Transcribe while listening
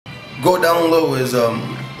Go Down Low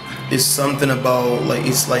is something about like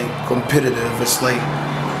it's like competitive. It's like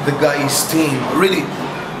the guy's team. Really,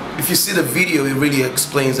 if you see the video, it really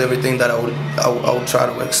explains everything that I'll try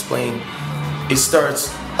to explain. It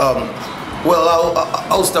starts. Well,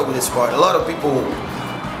 I'll start with this part. A lot of people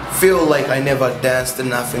feel like I never danced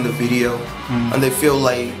enough in the video, and they feel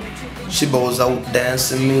like Sheba was out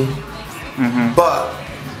dancing me. But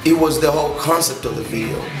it was the whole concept of the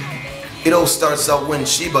video. It all starts out when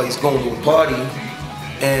Sheba is going to a party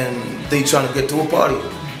and they trying to get to a party.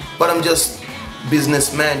 But I'm just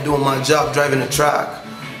businessman doing my job, driving a truck,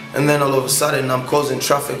 and then all of a sudden I'm causing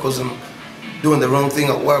traffic because I'm doing the wrong thing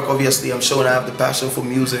at work. Obviously I'm showing I have the passion for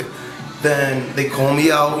music. Then they call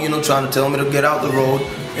me out, you know, trying to tell me to get out the road,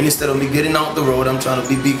 and instead of me getting out the road, I'm trying to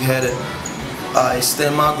be big-headed. I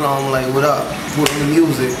stand my ground, like, what up, put on the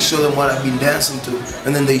music, show them what I've been dancing to,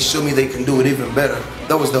 and then they show me they can do it even better.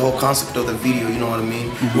 That was the whole concept of the video, you know what I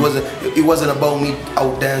mean? It wasn't about me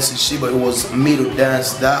out dancing Sheba, it was me to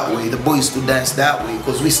dance that way, the boys to dance that way,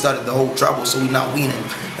 because we started the whole trouble, so we're not winning.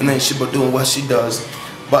 And then Sheba doing what she does.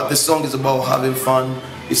 But the song is about having fun,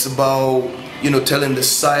 it's about, you know, telling the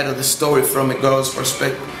side of the story from a girl's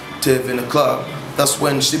perspective in a club. That's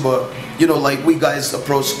when Sheba, you know, like we guys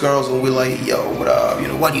approach girls and we're like, yo, what up, you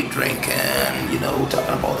know, what you drinking, you know,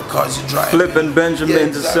 talking about the cars you drive. Flipping Benjamin. Yeah,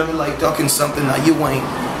 exactly, like talking something that you ain't.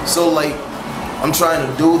 So like, I'm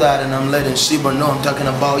trying to do that and I'm letting Sheba know I'm talking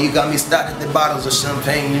about, you got me started the bottles of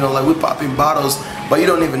champagne, you know, like we popping bottles, but you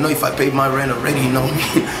don't even know if I paid my rent already, you know what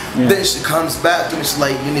I mean? Yeah. Then she comes back to me, she's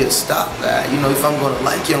like, you need to stop that, you know, if I'm gonna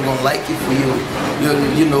like you, I'm gonna like you for you.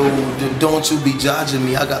 You know, don't you be judging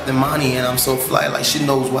me, I got the money and I'm so fly, like she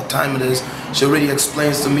knows what time it is. She already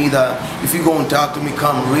explains to me that if you go and talk to me,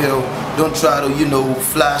 come real, don't try to, you know,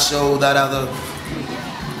 flash all that other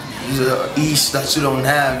east that you don't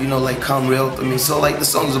have, you know, like come real to me. So like the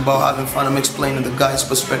song's about having fun. I'm explaining the guy's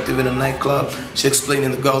perspective in a nightclub. She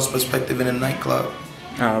explaining the girl's perspective in a nightclub.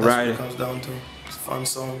 All right. That's what it comes down to. It's a fun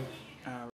song.